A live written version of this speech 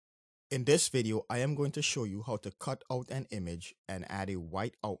In this video, I am going to show you how to cut out an image and add a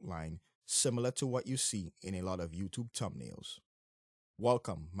white outline similar to what you see in a lot of YouTube thumbnails.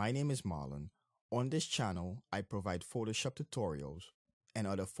 Welcome, my name is Marlon. On this channel, I provide Photoshop tutorials and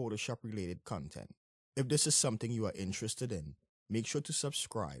other Photoshop related content. If this is something you are interested in, make sure to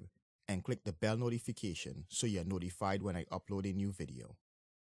subscribe and click the bell notification so you are notified when I upload a new video.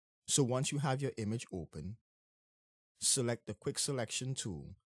 So once you have your image open, select the quick selection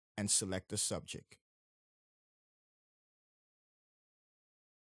tool and select the subject.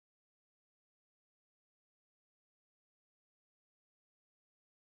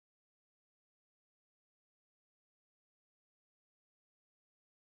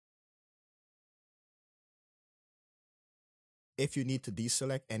 If you need to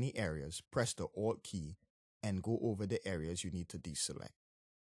deselect any areas, press the Alt key and go over the areas you need to deselect.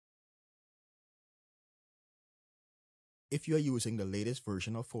 If you are using the latest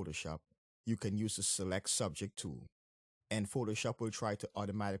version of Photoshop, you can use the Select Subject tool, and Photoshop will try to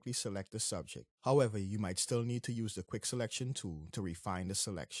automatically select the subject. However, you might still need to use the Quick Selection tool to refine the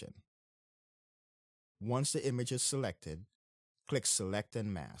selection. Once the image is selected, click Select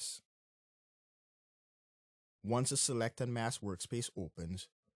and Mask. Once the Select and Mask workspace opens,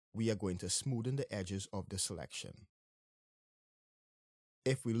 we are going to smoothen the edges of the selection.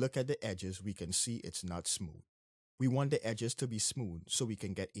 If we look at the edges, we can see it's not smooth. We want the edges to be smooth so we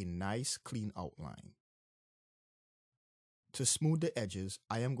can get a nice, clean outline. To smooth the edges,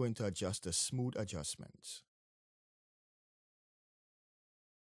 I am going to adjust the Smooth adjustments.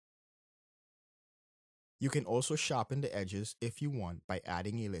 You can also sharpen the edges if you want by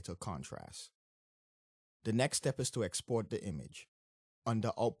adding a little contrast. The next step is to export the image.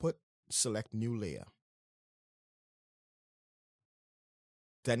 Under Output, select New Layer.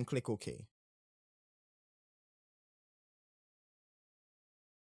 Then click OK.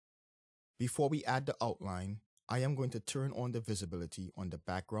 Before we add the outline, I am going to turn on the visibility on the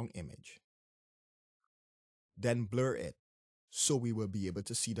background image. Then blur it so we will be able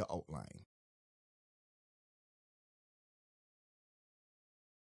to see the outline.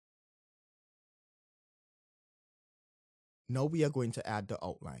 Now we are going to add the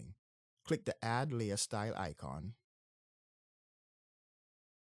outline. Click the Add Layer Style icon.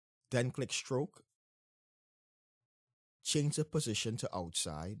 Then click Stroke. Change the position to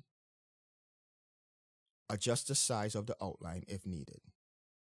outside. Adjust the size of the outline if needed.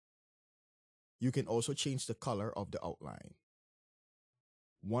 You can also change the color of the outline.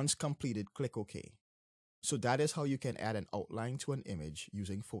 Once completed, click OK. So that is how you can add an outline to an image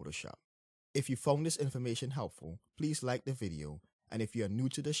using Photoshop. If you found this information helpful, please like the video, and if you are new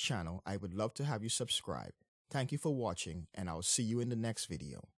to this channel, I would love to have you subscribe. Thank you for watching, and I'll see you in the next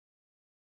video.